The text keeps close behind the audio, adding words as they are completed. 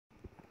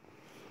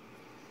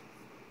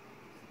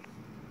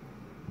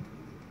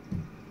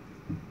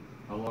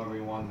Hello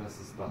everyone, this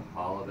is the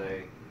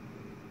holiday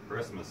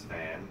Christmas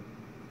fan,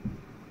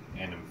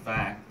 and in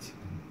fact,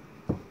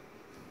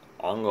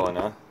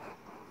 hello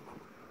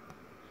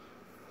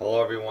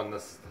everyone,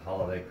 this is the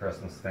holiday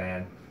Christmas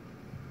fan,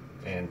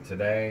 and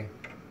today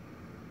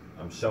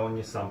I'm showing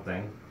you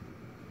something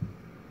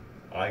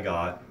I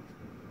got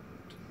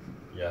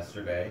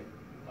yesterday.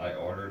 I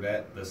ordered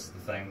it. This is the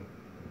thing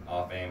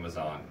off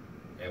Amazon.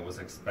 It was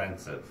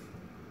expensive.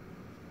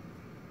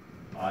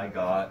 I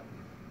got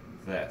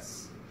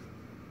this.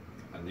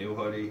 A new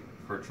hoodie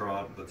for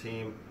the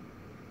team.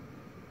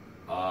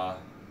 I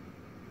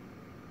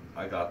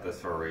got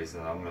this for a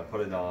reason. I'm going to put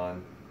it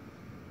on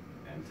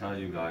and tell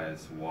you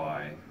guys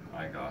why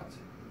I got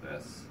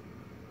this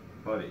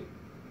hoodie.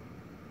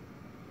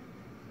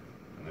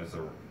 And there's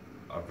a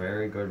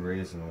very good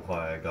reason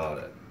why I got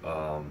it.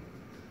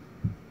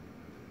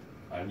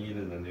 I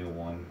needed a new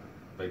one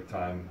big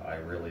time. I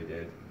really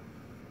did.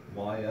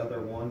 My other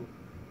one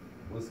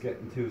was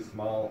getting too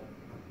small,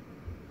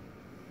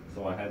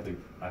 so I had to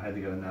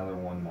get another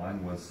one.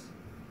 Mine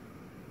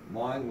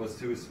was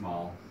too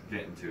small,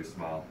 getting too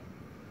small.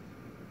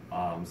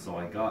 So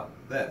I got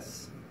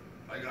this.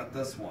 I got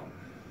this one.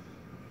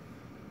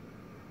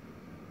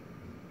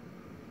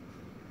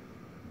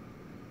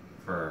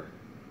 For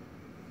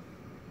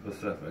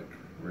specific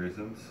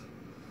reasons.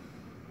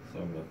 So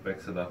I'm gonna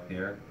fix it up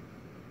here.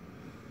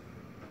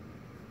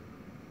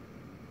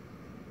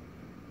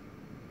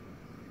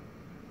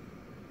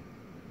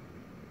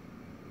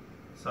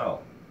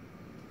 So,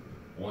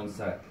 one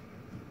sec.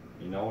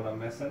 You know what I'm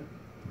missing?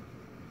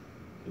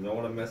 You know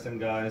what I'm missing,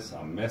 guys?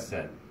 I'm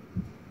missing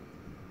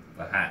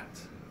the hat.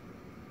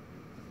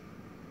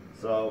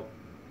 So,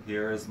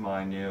 here is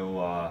my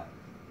new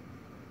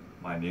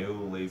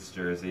Leafs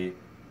jersey,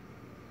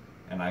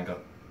 and I got.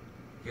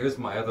 Here's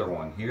my other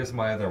one. Here's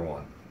my other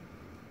one.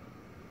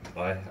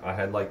 I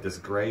had like this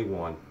gray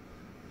one,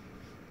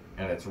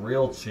 and it's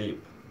real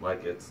cheap.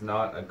 Like, it's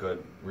not a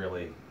good,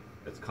 really.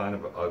 It's kind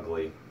of an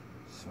ugly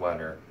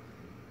sweater,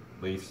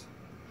 Leafs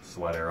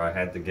sweater. I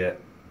had to get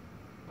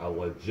a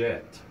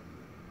legit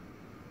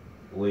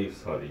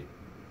Leafs hoodie.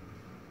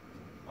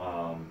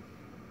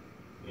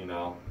 You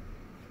know,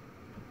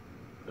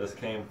 this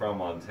came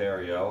from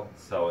Ontario,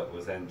 so it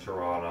was in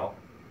Toronto.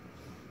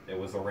 It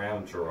was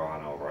around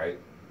Toronto, right?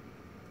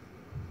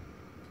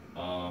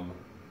 And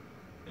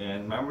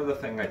remember the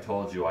thing I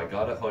told you, I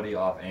got a hoodie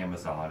off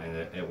Amazon, and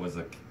it was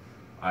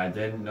I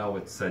didn't know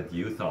it said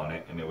youth on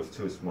it, and it was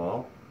too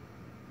small.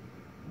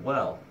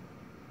 Well,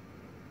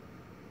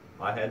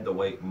 I had to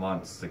wait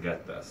months to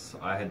get this.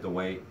 I had to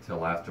wait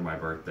till after my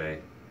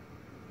birthday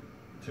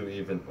to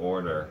even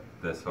order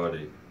this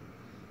hoodie.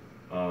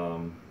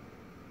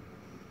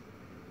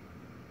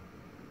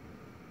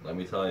 Let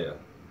me tell you,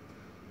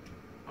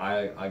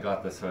 I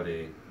got this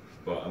hoodie,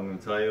 but I'm going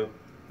to tell you,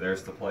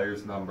 there's the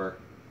player's number.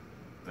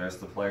 There's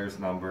the player's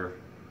number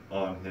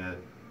on his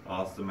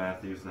Austin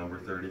Matthews, number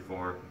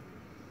 34.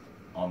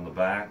 On the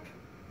back,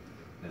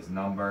 his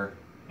number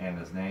and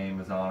his name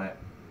is on it.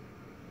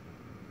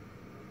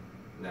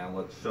 Now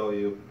let's show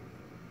you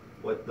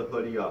with the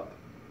hoodie up.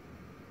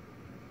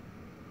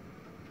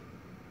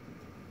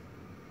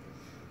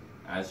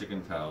 As you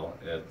can tell,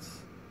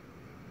 it's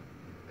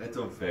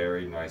a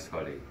very nice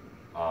hoodie.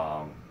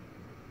 I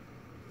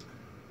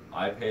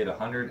paid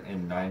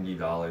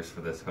 $190 for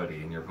this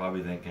hoodie, and you're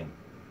probably thinking,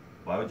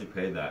 why would you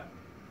pay that?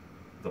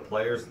 The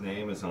player's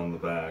name is on the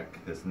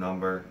back, his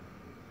number.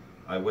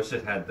 I wish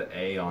it had the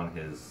A on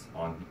his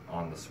on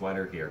the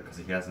sweater here, because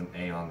he has an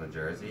A on the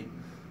jersey.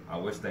 I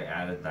wish they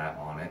added that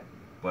on it,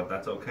 but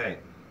that's okay.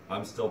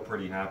 I'm still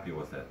pretty happy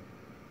with it.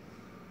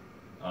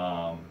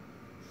 I'll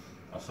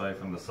show you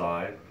from the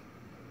side.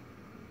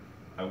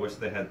 I wish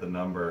they had the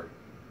number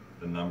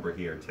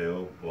here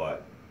too,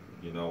 but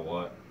you know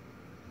what?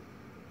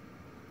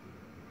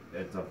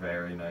 It's a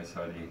very nice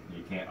hoodie.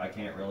 I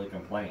can't really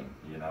complain,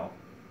 you know?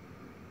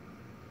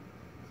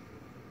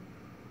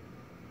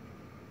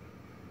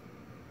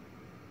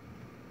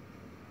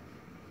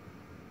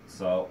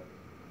 So,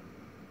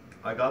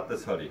 I got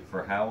this hoodie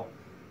for how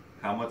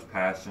much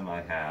passion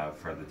I have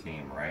for the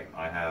team, right?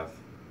 I have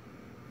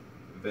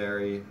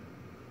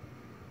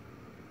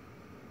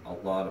a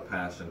lot of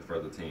passion for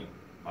the team.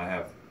 I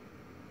have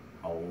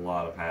a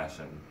lot of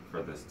passion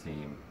for this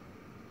team,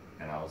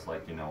 and I was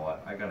like, you know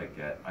what? I gotta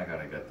get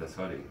this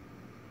hoodie.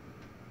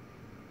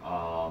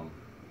 I'm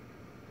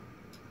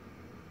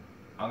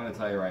gonna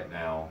tell you right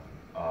now,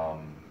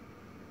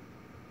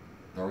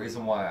 the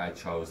reason why I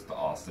chose the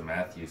Austin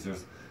Matthews,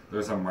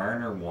 there's a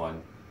Marner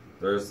one.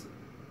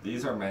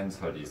 These are men's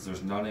hoodies.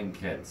 There's none in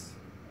kids.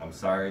 I'm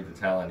sorry to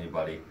tell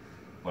anybody,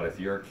 but if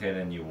you're a kid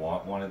and you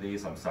want one of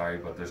these, I'm sorry,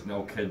 but there's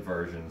no kid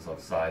versions of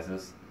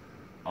sizes.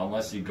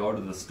 Unless you go to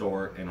the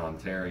store in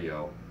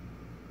Ontario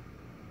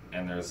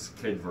and there's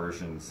kid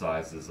version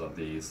sizes of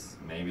these.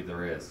 Maybe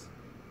there is.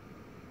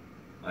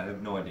 I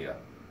have no idea.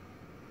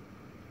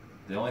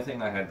 The only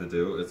thing I had to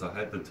do is I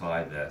had to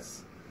tie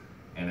this,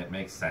 and it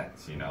makes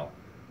sense, you know,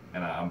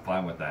 and I'm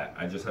fine with that.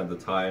 I just had to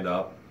tie it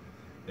up,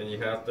 and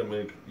you have to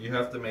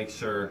make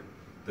sure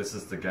this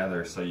is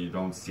together so you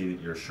don't see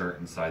your shirt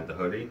inside the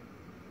hoodie,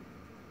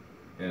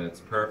 and it's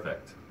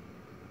perfect.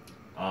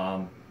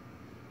 But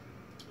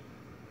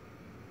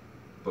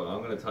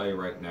I'm going to tell you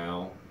right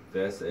now,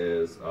 this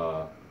is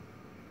a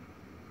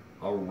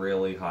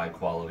really high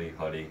quality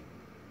hoodie,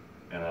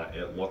 and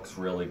it looks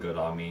really good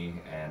on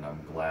me, and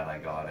I'm glad I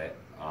got it.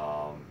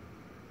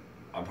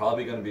 I'm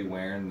probably going to be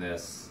wearing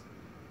this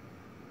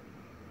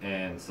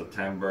in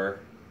September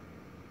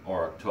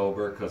or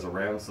October, because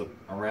around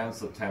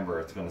September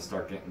it's going to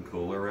start getting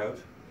cooler out.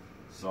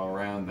 So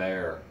around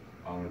there,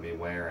 I'm going to be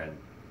wearing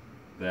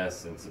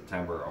this in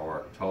September or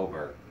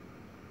October,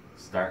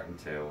 starting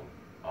to.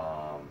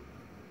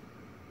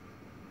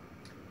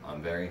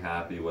 I'm very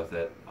happy with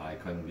it. I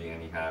couldn't be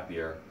any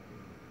happier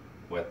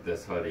with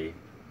this hoodie.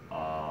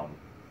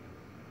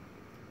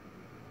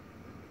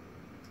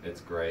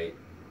 It's great.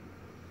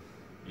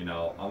 You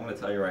know, I'm going to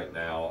tell you right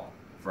now,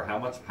 for how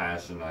much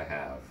passion I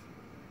have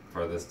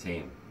for this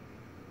team,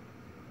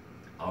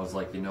 I was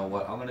like, you know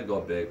what, I'm going to go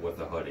big with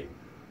a hoodie.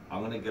 I'm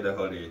going to get a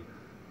hoodie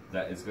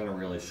that is going to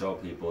really show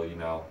people, you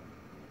know,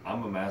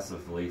 I'm a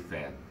massive Leaf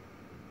fan.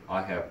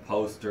 I have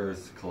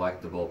posters,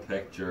 collectible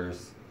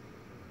pictures,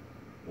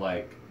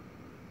 like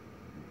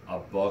a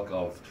book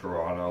of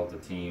Toronto, the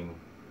team,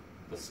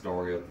 the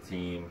story of the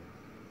team,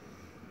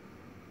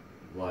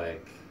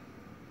 like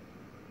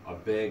a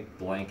big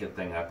blanket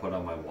thing I put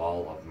on my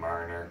wall of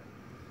Marner.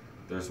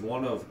 There's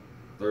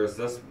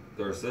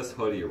this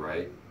hoodie,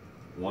 right?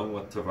 One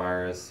with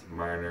Tavares,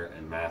 Marner,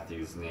 and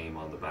Matthews' name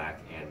on the back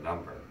and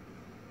number.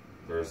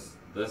 There's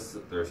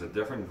a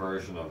different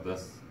version of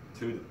this,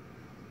 two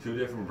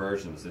different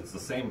versions. It's the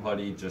same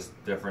hoodie, just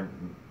different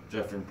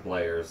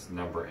players,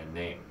 number and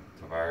name.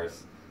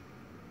 Tavares,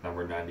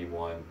 number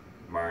 91,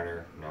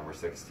 Marner, number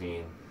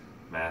 16,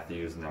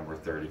 Matthews, number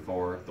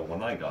 34, the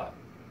one I got,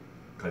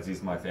 because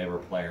he's my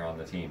favorite player on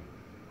the team.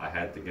 I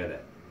had to get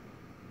it.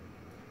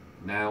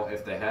 Now,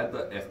 if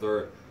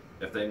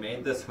they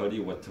made this hoodie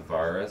with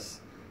Tavares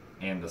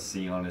and the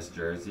C on his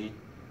jersey,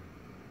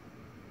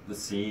 the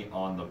C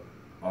on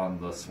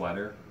the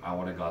sweater, I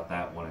would have got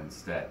that one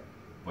instead.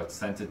 But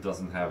since it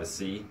doesn't have a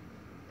C,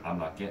 I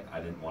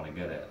didn't want to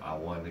get it. I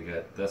wanted to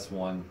get this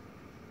one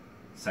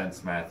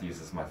since Matthews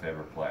is my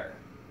favorite player.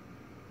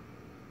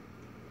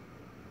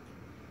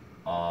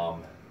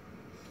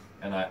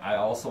 And I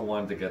also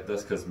wanted to get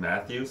this because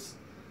Matthews,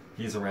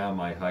 he's around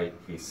my height.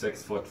 He's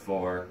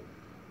 6'4".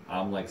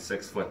 I'm like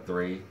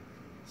 6'3",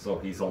 so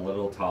he's a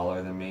little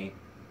taller than me.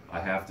 I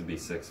have to be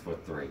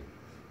 6'3".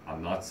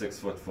 I'm not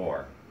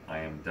 6'4". I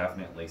am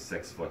definitely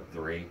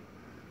 6'3".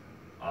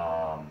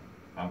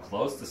 I'm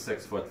close to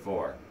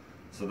 6'4",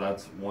 so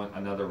that's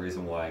another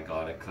reason why I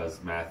got it,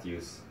 because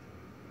Matthews,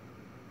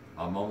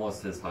 I'm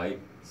almost his height,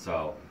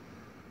 so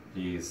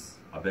he's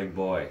a big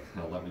boy,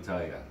 let me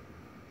tell you.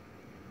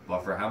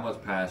 But for how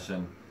much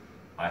passion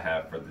I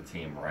have for the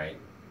team, right?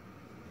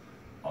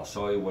 I'll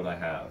show you what I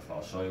have.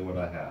 I'll show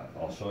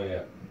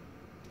you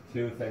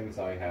two things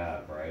I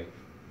have, right?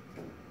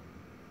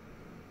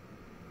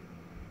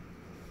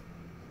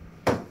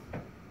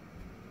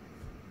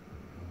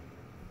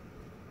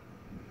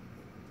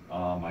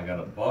 I got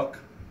a book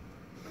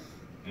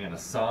and a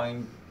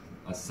signed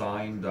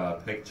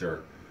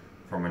picture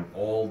from an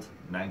old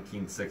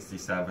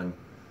 1967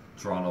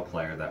 Toronto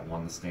player that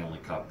won the Stanley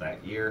Cup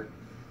that year.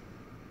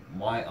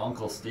 My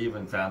Uncle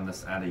Steven found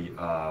this at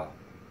a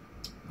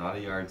not a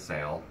yard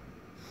sale.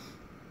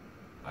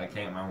 I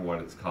can't remember what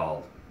it's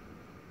called.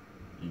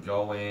 You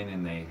go in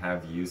and they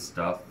have used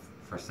stuff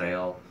for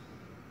sale.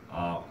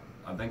 I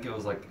think it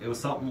was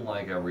something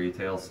like a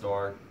retail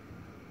store.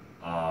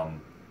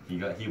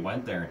 He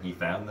went there and he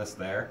found this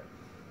there,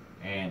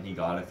 and he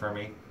got it for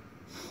me.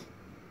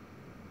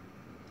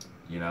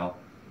 You know,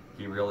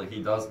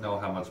 he does know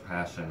how much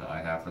passion I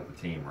have for the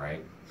team,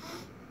 right?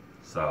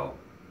 So,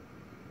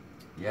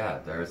 yeah,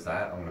 there's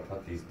that. I'm gonna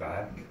put these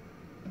back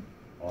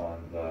on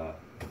the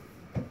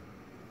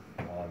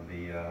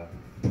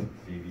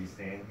TV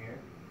stand here.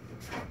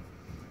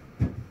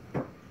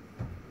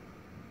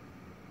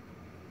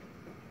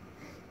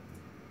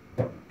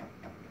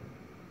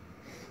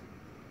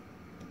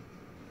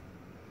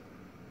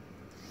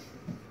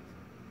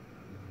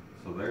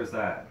 So there's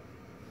that.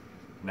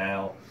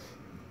 Now,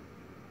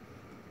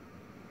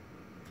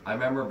 I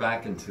remember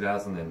back in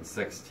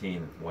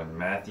 2016 when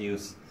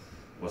Matthews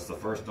was the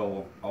first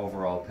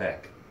overall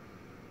pick.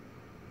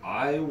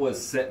 I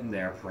was sitting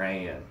there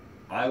praying.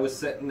 I was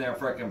sitting there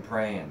freaking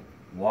praying,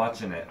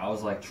 watching it. I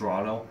was like,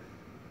 Toronto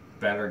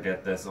better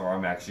get this or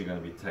I'm actually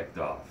going to be ticked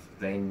off.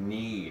 They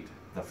need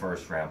the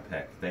first round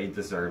pick. They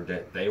deserved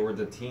it. They were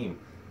the team.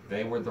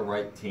 They were the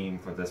right team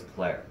for this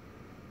player.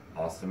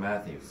 Austin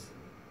Matthews.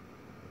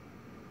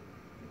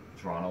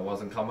 Toronto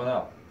wasn't coming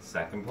up.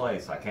 Second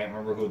place. I can't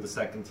remember who the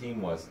second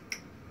team was.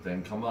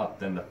 Didn't come up.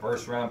 Then the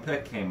first round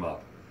pick came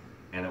up.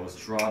 And it was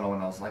Toronto,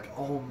 and I was like,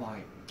 oh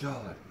my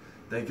God,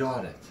 they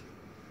got it.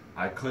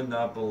 I could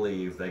not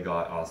believe they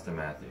got Austin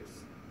Matthews.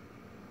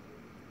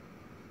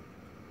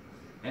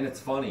 And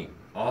it's funny,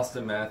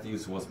 Austin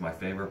Matthews was my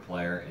favorite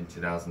player in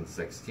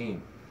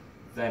 2016.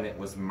 then it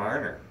was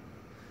Marner.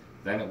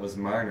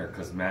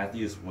 Because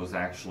Matthews was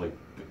actually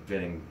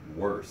getting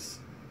worse.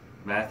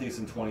 Matthews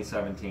in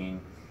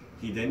 2017,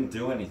 he didn't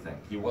do anything.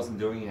 He wasn't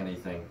doing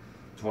anything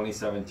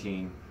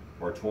 2017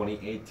 or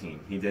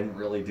 2018. He didn't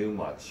really do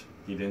much.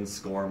 He didn't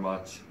score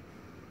much.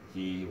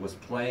 He was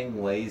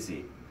playing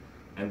lazy.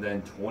 And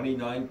then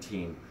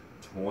 2019,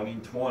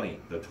 2020,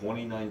 the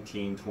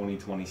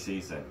 2019-2020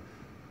 season,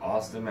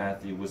 Austin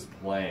Matthews was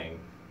playing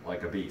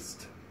like a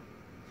beast.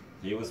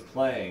 He was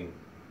playing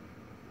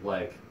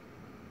like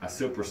a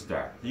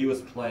superstar. He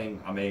was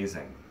playing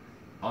amazing.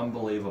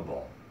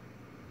 Unbelievable.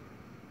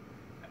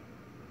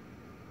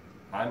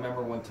 I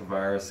remember when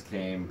Tavares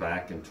came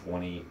back in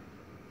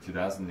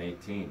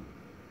 2018.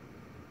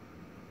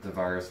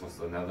 Tavares was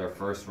another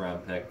first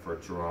round pick for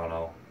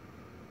Toronto.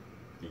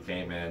 He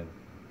came in.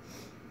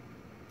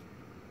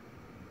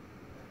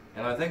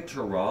 And I think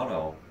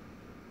Toronto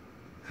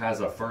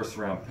has a first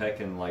round pick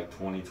in like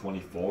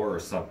 2024 or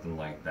something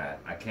like that.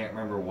 I can't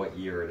remember what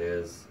year it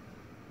is.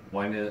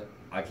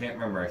 I can't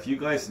remember. If you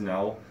guys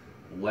know,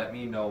 let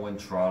me know when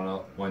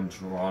Toronto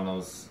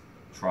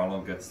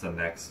gets the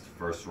next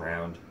first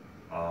round.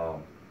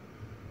 I'd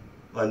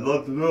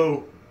love to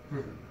know.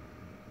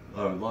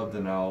 I would love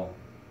to know.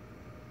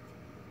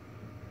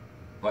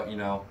 But you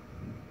know,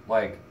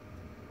 like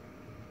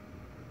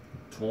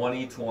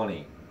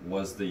 2020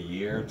 was the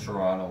year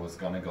Toronto was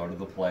going to go to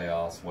the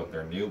playoffs with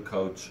their new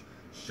coach,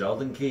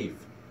 Sheldon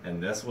Keefe,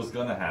 and this was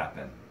going to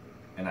happen.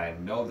 And I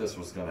know this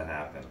was going to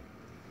happen.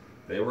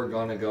 They were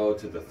going to go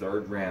to the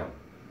third round.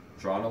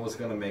 Toronto was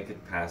going to make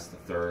it past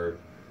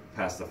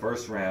the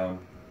first round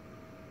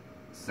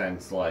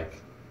since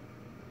like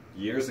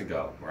years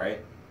ago,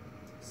 right?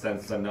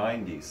 Since the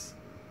 90s.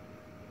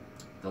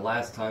 The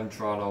last time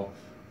Toronto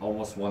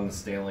almost won the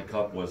Stanley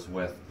Cup was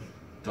with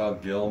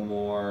Doug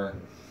Gilmour.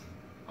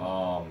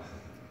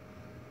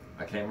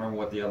 I can't remember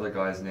what the other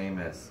guy's name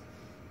is,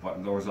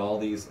 but there was all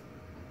these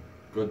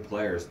good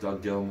players.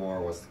 Doug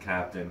Gilmour was the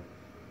captain.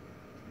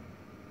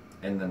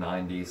 In the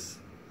 90s,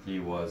 he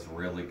was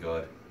really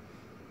good.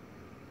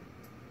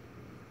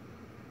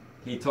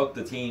 He took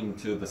the team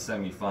to the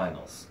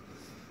semifinals.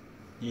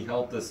 He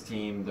helped this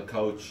team, the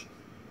coach,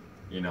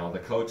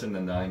 the coach in the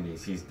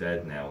 90s, he's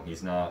dead now.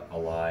 He's not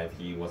alive.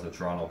 He was a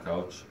Toronto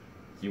coach.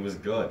 He was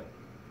good.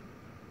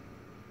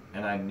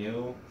 And I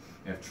knew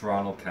if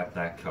Toronto kept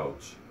that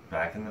coach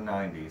back in the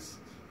 90s,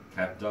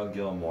 kept Doug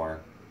Gilmour,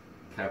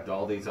 kept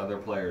all these other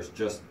players,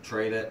 just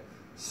traded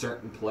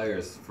certain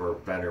players for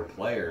better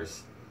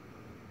players,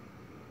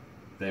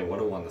 they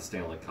would have won the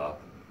Stanley Cup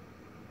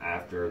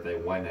after they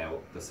went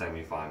out the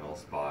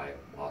semifinals by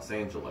Los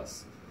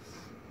Angeles.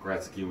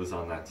 Gretzky was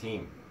on that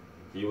team.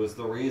 He was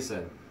the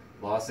reason.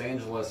 Los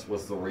Angeles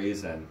was the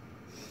reason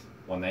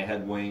when they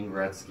had Wayne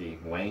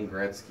Gretzky. Wayne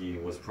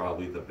Gretzky was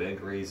probably the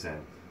big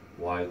reason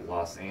why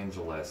Los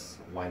Angeles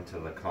went to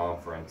the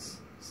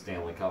conference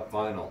Stanley Cup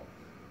final,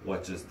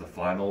 which is the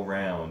final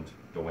round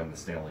to win the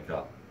Stanley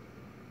Cup.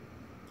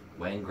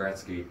 Wayne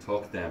Gretzky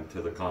took them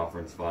to the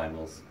conference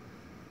finals.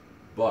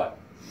 But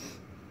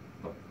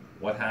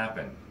what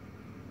happened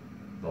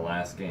the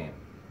last game?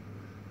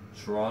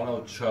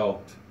 Toronto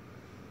choked.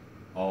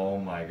 Oh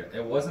my God.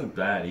 It wasn't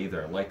bad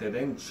either. Like, they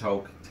didn't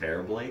choke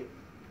terribly.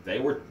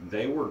 It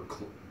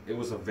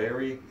was a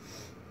very,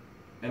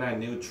 and I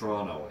knew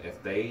Toronto,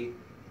 if they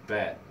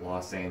bet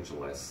Los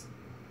Angeles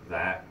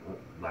that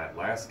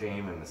last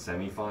game in the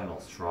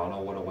semifinals,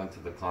 Toronto would have went to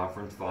the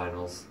conference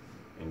finals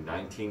in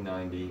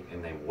 1990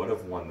 and they would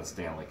have won the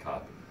Stanley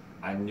Cup.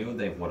 I knew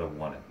they would have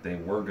won it. They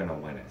were going to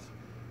win it.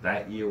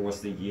 That year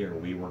was the year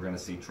we were going to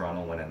see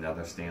Toronto win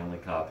another Stanley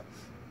Cup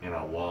in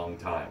a long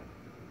time.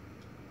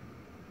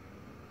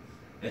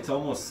 It's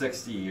almost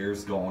 60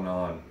 years going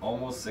on,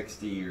 almost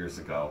 60 years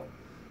ago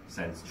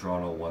since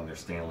Toronto won their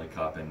Stanley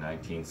Cup in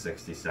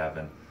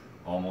 1967.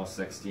 Almost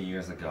 60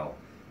 years ago.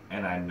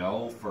 And I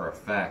know for a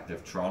fact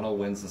if Toronto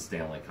wins the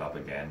Stanley Cup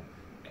again,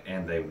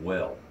 and they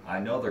will, I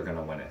know they're going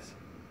to win it.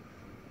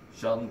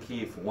 Sheldon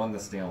Keefe won the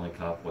Stanley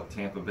Cup with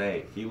Tampa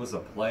Bay. He was a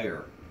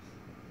player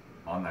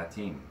on that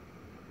team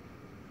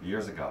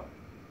years ago.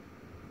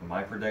 And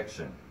my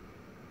prediction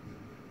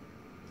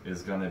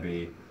is going to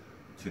be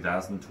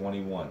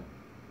 2021.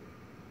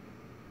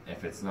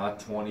 If it's not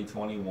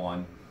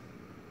 2021,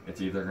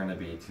 it's either going to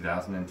be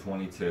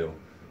 2022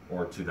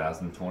 or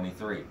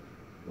 2023.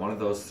 One of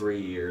those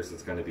 3 years,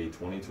 it's going to be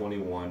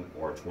 2021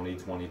 or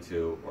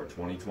 2022 or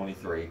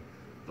 2023.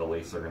 The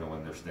Leafs are going to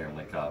win their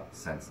Stanley Cup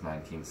since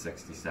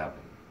 1967.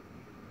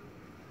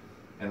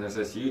 And there's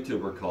this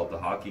YouTuber called The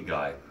Hockey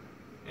Guy,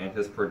 and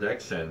his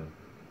prediction,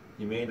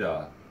 he made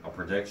a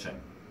prediction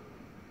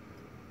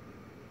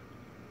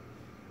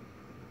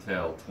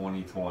till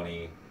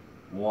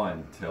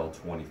 2021 till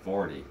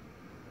 2040.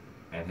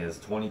 And his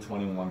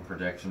 2021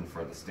 prediction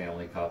for the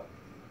Stanley Cup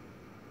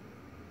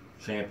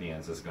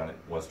champions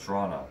was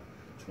Toronto,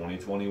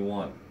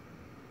 2021.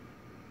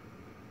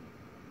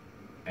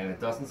 And it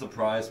doesn't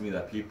surprise me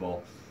that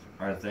people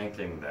are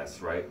thinking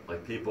this, right?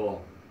 Like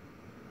people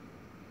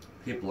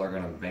are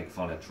going to make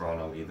fun of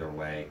Toronto either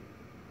way,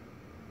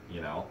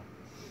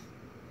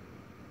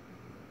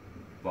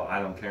 but I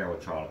don't care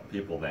what Toronto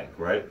people think,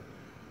 right?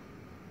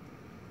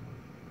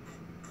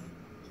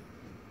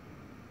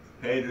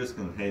 Haters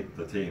can hate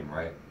the team,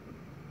 right?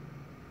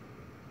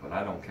 But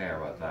I don't care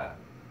about that.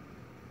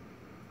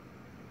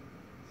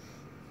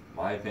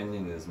 My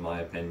opinion is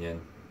my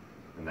opinion,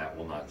 and that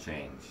will not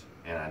change.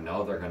 And I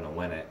know they're going to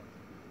win it.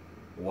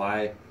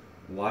 Why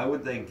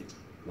would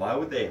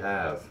they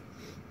have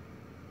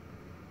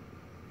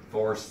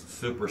 4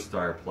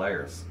 superstar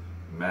players?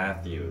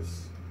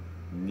 Matthews,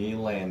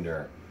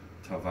 Nylander,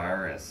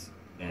 Tavares,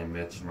 and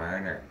Mitch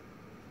Marner.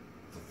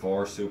 The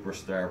 4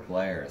 superstar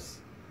players.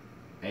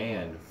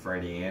 And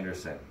Freddie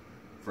Anderson.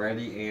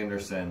 Freddie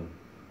Anderson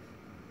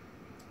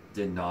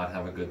did not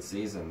have a good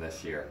season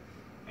this year,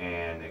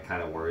 and it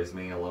kind of worries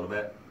me a little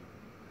bit.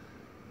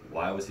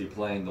 Why was he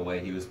playing the way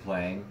he was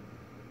playing?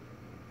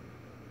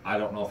 I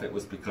don't know if it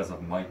was because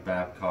of Mike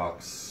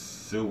Babcock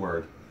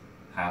Seward,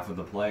 half of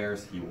the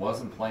players. He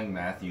wasn't playing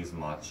Matthews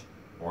much,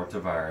 or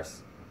Tavares,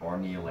 or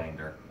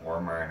Nylander,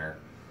 or Marner,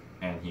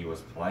 and he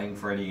was playing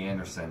Freddie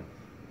Anderson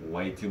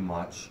way too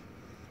much.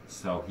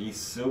 So he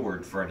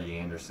Seward Freddie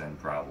Anderson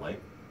probably.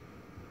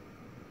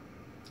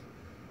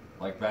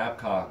 Like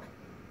Babcock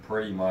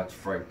pretty much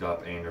freaked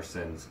up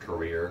Anderson's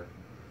career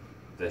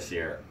this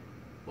year.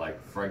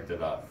 Like freaked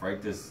it up,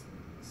 freaked his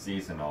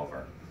season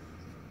over.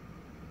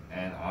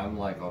 And I'm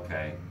like,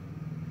 okay,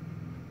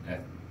 if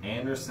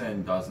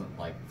Anderson doesn't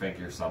like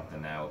figure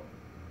something out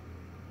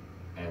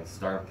and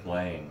start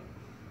playing,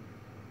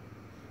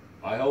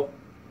 I hope,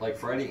 like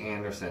Freddie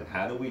Anderson,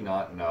 how do we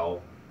not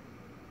know?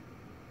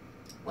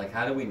 Like,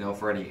 how do we know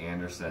Freddie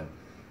Anderson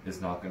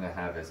is not going to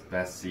have his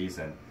best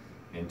season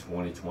in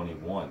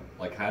 2021?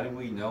 Like, how do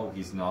we know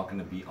he's not going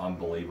to be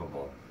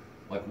unbelievable?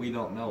 Like, we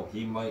don't know.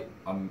 He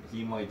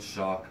might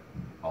shock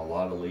a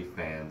lot of Leaf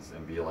fans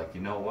and be like,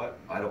 you know what?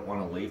 I don't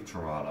want to leave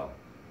Toronto.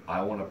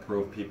 I want to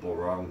prove people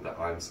wrong that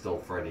I'm still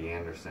Freddie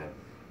Anderson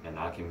and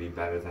I can be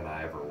better than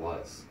I ever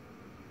was.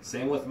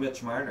 Same with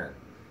Mitch Marner.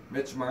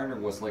 Mitch Marner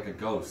was like a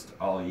ghost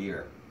all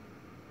year.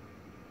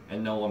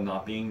 And no, I'm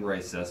not being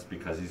racist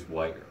because he's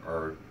white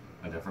or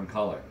a different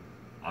color.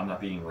 I'm not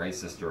being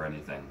racist or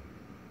anything.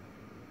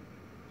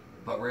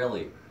 But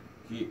really,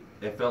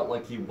 it felt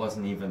like he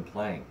wasn't even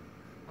playing.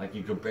 Like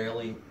you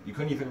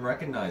couldn't even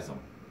recognize him.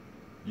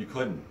 You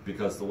couldn't,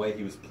 because the way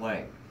he was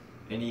playing.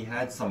 And he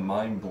had some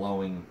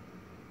mind-blowing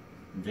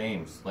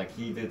games. Like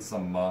he did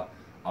some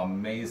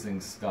amazing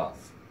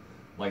stuff.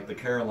 Like the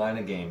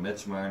Carolina game,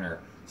 Mitch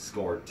Marner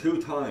scored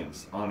 2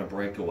 times on a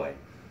breakaway.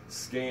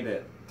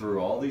 Skated through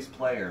all these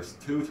players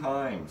 2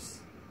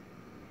 times.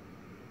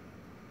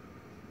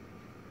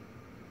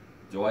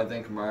 Do I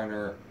think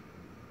Marner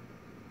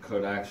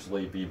could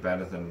actually be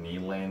better than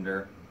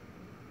Nylander?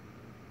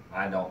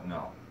 I don't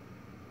know.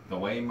 The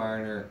way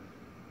Marner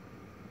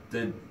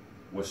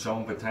was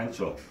showing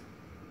potential.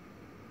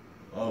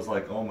 I was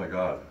like, oh my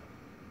god,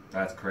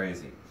 that's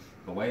crazy.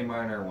 The way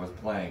Marner was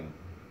playing,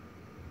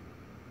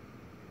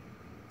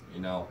 you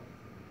know,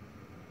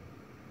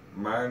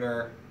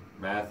 Marner,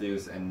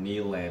 Matthews, and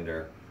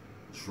Nylander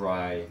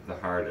try the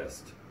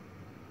hardest.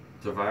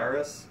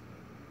 Tavares,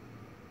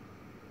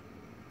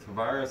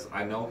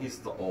 I know he's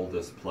the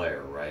oldest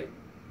player, right,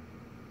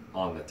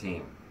 on the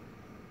team.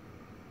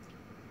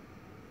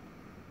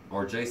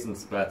 Or Jason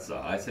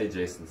Spezza. I say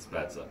Jason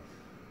Spezza.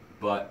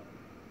 But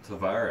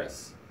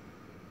Tavares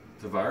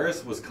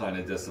was kind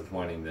of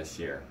disappointing this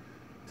year.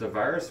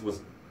 Tavares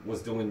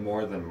was doing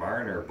more than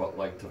Marner, but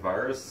like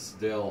Tavares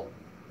still,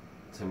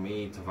 to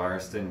me,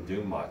 Tavares didn't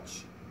do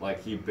much.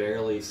 Like he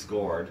barely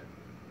scored.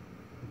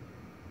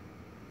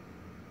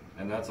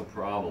 And that's a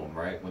problem,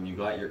 right? When you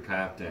got your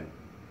captain,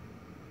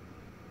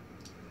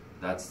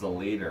 that's the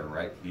leader,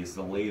 right? He's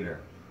the leader.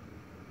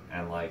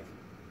 And like,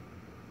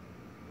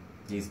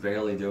 he's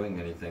barely doing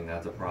anything.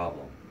 That's a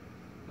problem.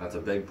 That's a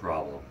big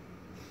problem.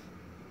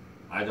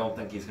 I don't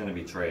think he's going to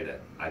be traded.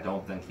 I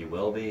don't think he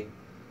will be,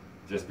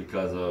 just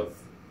because of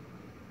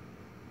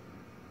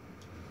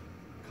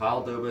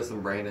Kyle Dubas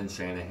and Brandon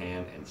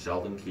Shanahan and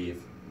Sheldon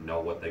Keefe know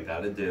what they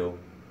got to do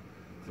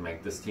to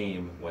make this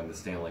team win the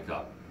Stanley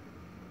Cup.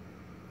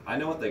 I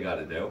know what they got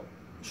to do.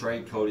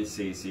 Trade Cody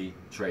Ceci,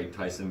 trade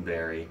Tyson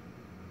Barrie,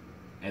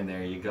 and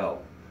there you go.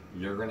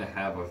 You're going to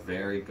have a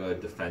very good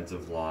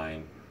defensive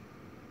line.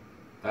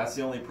 That's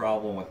the only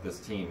problem with this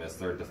team, is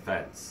their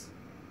defense.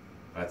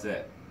 That's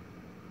it.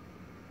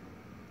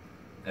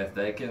 If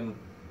they can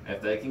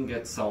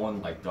get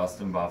someone like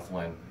Dustin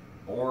Byfuglien,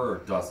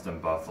 or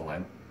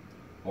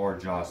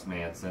Josh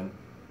Manson,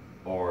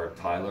 or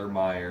Tyler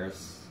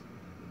Myers,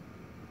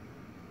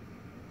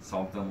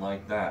 something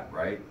like that,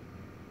 right?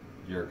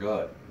 You're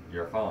good.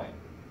 You're fine.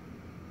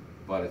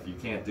 But if you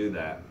can't do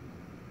that,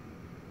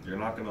 you're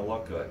not going to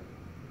look good.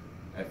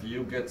 If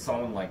you get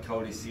someone like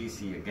Cody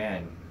Ceci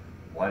again,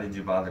 why did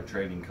you bother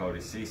trading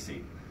Cody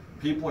Ceci?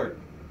 People are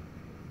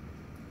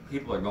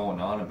going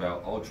on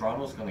about, oh,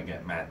 Toronto's going to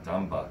get Matt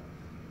Dumba.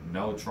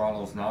 No,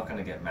 Toronto's not going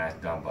to get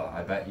Matt Dumba.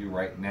 I bet you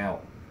right now,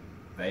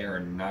 they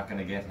are not going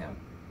to get him.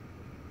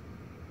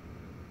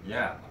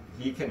 Yeah,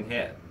 he can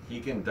hit. He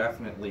can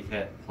definitely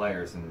hit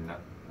players and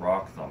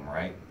rock them,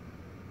 right?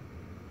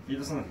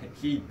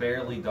 He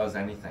barely does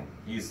anything.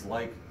 He's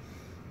like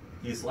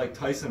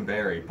Tyson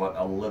Berry, but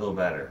a little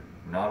better.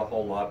 Not a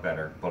whole lot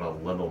better, but a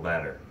little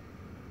better.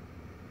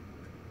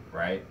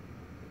 Right?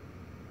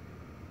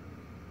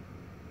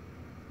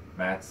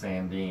 Matt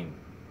Sandin,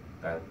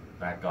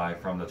 that guy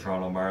from the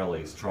Toronto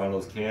Marlies,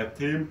 Toronto's camp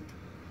team.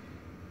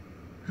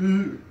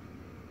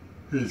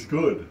 He's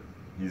good.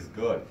 He's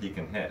good. He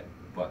can hit,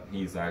 but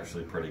he's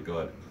actually pretty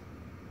good.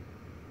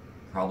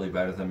 Probably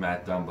better than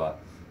Matt Dumba.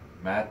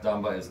 Matt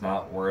Dumba is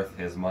not worth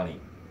his money.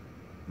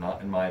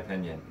 Not in my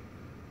opinion.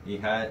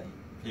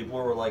 People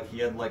were like, he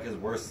had like his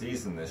worst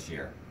season this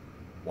year.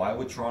 Why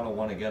would Toronto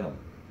want to get him?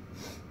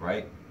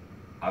 Right?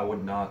 I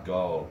would not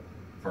go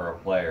for a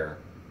player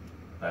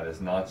that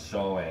is not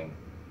showing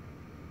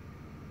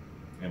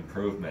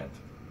improvement.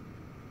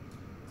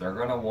 They're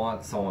going to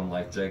want someone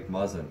like Jake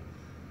Muzzin.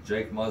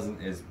 Jake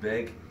Muzzin is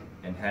big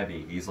and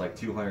heavy. He's like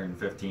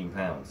 215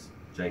 pounds.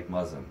 Jake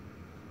Muzzin.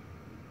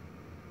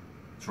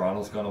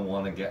 Toronto's going to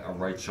want to get a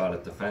right shot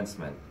at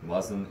defenseman.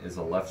 Muzzin is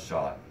a left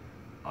shot.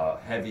 A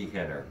heavy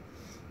hitter.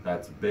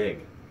 That's big.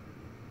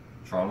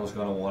 Toronto's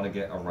going to want to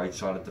get a right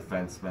shot at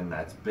defenseman.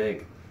 That's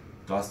big.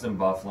 Dustin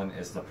Byfuglien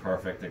is the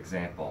perfect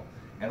example.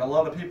 And a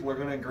lot of people are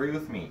going to agree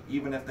with me,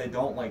 even if they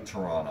don't like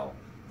Toronto.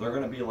 They're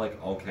going to be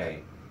like,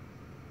 okay,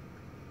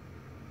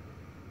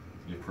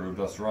 you proved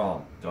us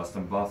wrong.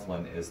 Dustin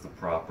Byfuglien is the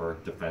proper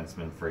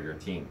defenseman for your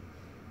team.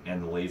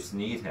 And the Leafs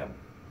need him.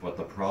 But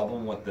the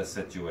problem with this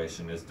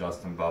situation is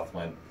Dustin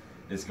Byfuglien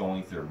is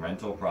going through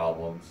mental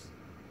problems.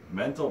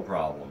 Mental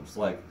problems.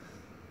 Like,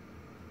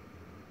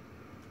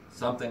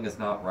 something is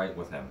not right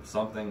with him.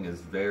 Something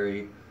is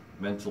very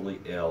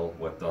mentally ill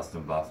with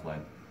Dustin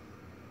Byfuglien.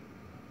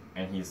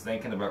 And he's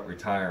thinking about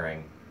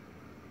retiring.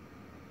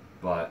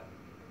 But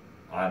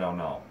I don't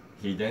know.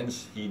 He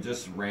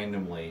just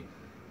randomly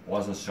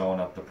wasn't showing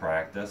up to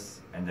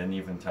practice and didn't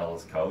even tell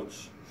his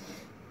coach.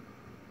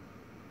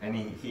 And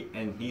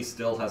he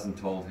still hasn't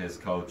told his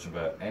coach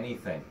about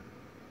anything.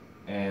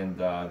 And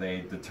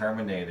they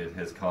terminated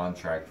his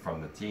contract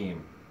from the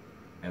team,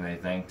 and they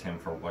thanked him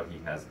for what he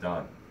has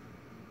done.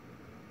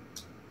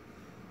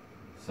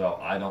 So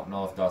I don't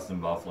know if Dustin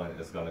Byfuglien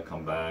is going to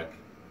come back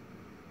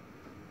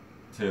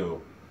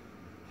to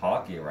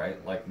hockey,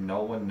 right? Like,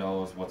 no one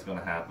knows what's going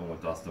to happen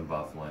with Dustin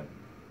Byfuglien.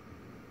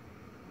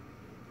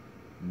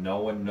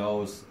 No one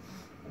knows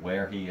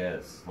where he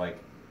is. Like,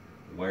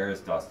 where is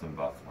Dustin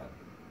Byfuglien?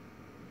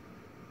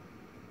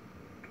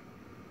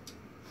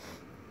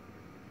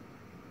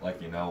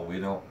 Like, you know, we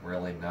don't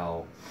really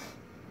know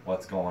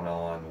what's going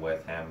on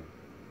with him.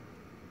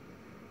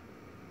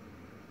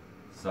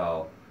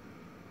 So,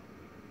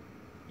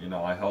 you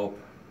know, I hope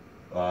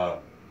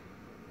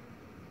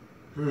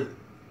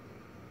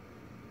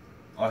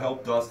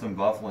Dustin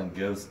Byfuglien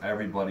gives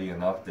everybody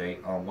an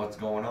update on what's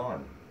going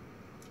on.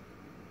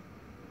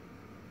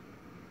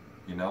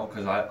 You know,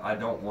 because I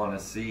don't want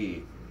to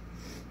see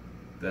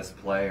this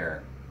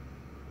player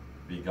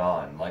be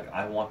gone. Like,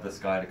 I want this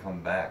guy to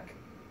come back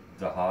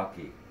to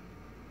hockey.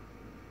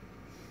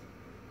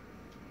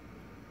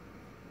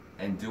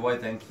 And do I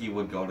think he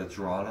would go to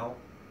Toronto?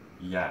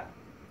 Yeah,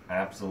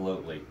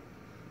 absolutely.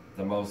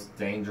 The most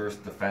dangerous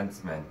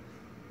defenseman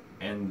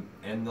in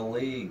the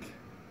league.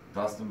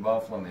 Dustin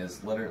Byfuglien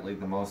is literally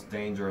the most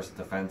dangerous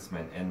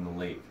defenseman in the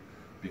league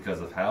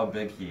because of how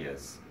big he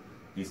is.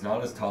 He's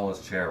not as tall as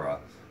Chara,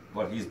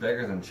 but he's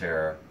bigger than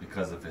Chara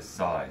because of his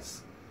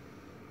size.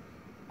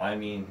 I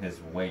mean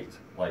his weight,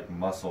 like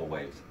muscle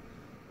weight.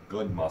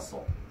 Good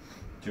muscle.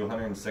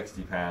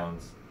 260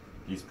 pounds.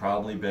 He's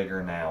probably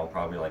bigger now,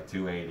 probably like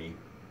 280.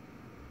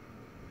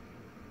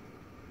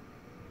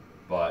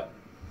 But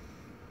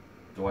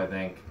do I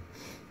think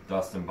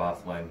Dustin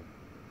Byfuglien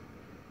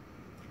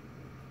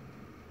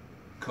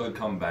could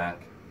come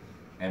back,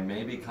 and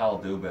maybe Kyle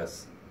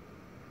Dubas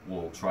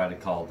will try to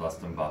call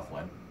Dustin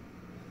Byfuglien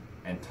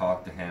and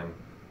talk to him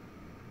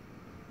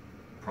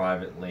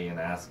privately and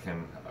ask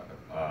him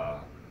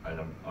a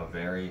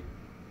very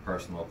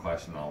personal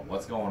question on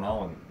what's going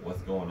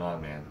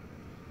on, man.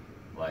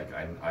 Like,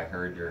 I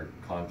heard your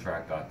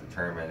contract got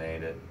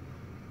terminated.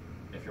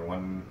 If you're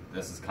wondering,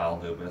 this is Kyle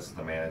Dubas,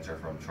 the manager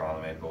from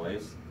Toronto Maple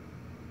Leafs.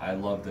 I'd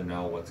love to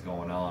know what's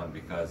going on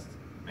because,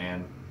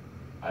 man,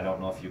 I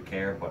don't know if you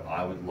care, but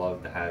I would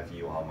love to have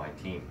you on my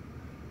team.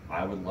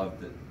 I would love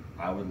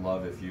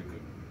if you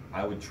could.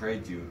 I would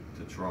trade you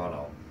to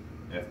Toronto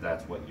if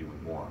that's what you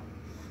would want.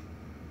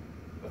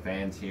 The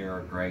fans here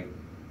are great.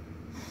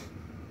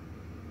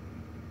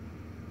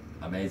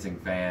 Amazing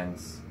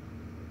fans.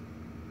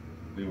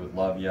 We would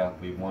love you.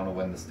 We want to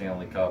win the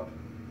Stanley Cup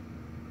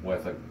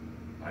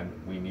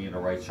we need a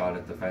right shot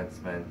at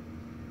defenseman,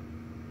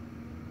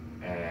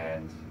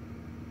 and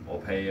we'll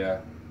pay you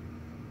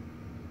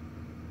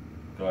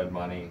good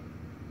money,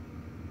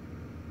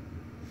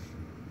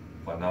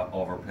 but not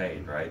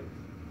overpaid, right?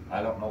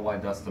 I don't know why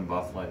Dustin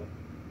Byfuglien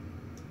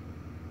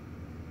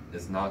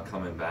is not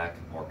coming back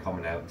or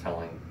coming out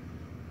telling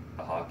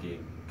the hockey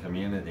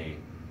community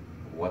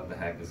what the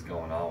heck is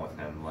going on with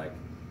him. Like,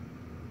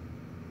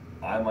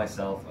 I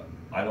myself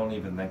I don't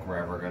even think we're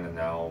ever going to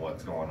know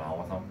what's going on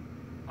with him.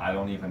 I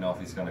don't even know if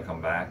he's going to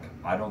come back.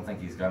 I don't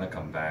think he's going to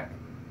come back.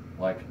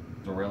 Like,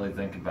 to really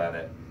think about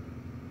it,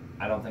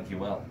 I don't think he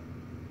will.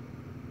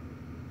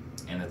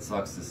 And it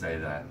sucks to say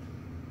that,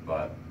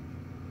 but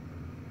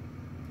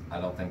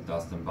I don't think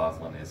Dustin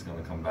Byfuglien is going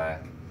to come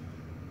back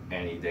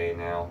any day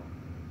now.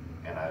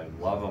 And I'd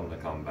love him to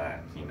come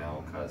back, you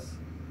know, because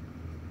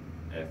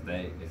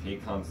if he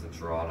comes to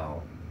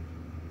Toronto,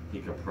 he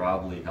could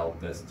probably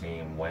help this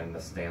team win the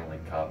Stanley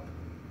Cup.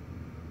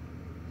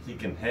 He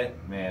can hit,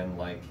 man,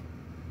 like,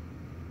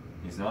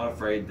 he's not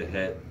afraid to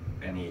hit,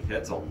 and he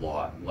hits a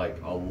lot,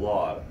 like, a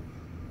lot.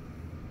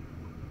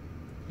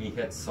 He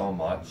hits so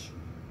much,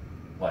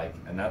 like,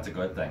 and that's a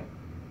good thing.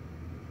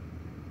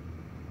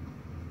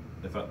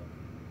 If I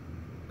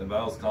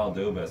was Kyle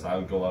Dubas, I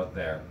would go out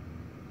there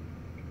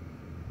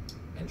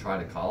and try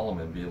to call him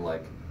and be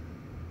like,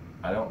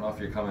 I don't know if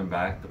you're coming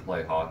back to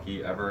play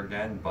hockey ever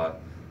again,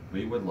 but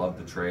we would love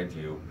to trade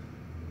you.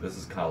 This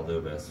is Kyle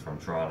Dubas from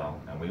Toronto,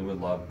 and we would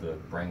love to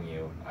bring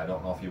you. I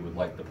don't know if you would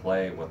like to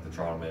play with the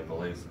Toronto Maple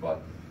Leafs,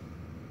 but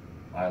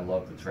I'd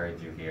love to trade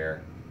you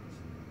here.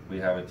 We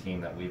have a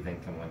team that we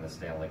think can win the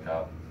Stanley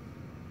Cup,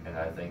 and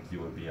I think you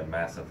would be a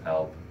massive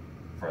help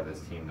for this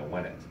team to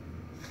win it.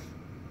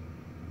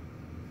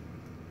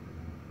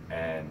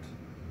 And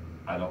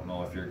I don't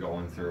know if you're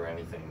going through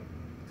anything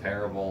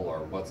terrible or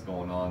what's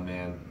going on,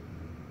 man,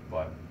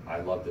 but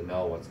I'd love to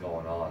know what's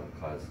going on,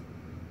 because...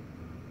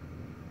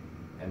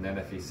 And then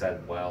if he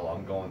said, well,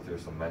 I'm going through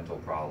some mental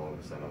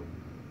problems and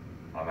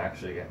I'm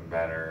actually getting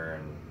better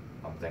and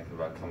I'm thinking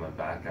about coming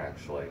back,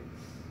 actually,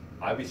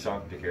 I'd be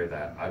shocked to hear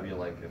that. I'd be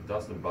like, if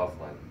Dustin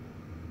Byfuglien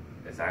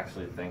is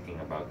actually thinking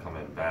about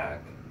coming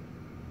back,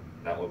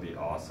 that would be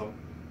awesome.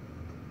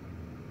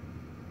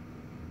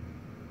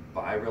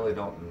 But I really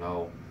don't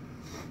know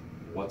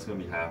what's going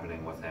to be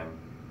happening with him.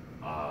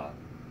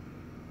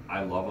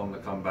 I love him to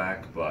come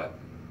back, but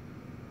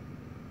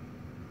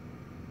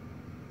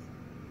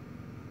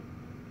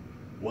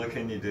what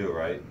can you do,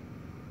 right?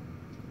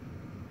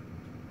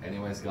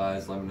 Anyways,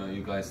 guys, let me know what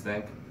you guys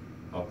think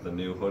of the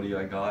new hoodie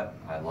I got.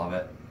 I love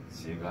it.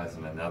 See you guys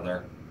in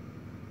another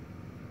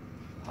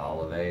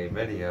holiday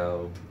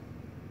video.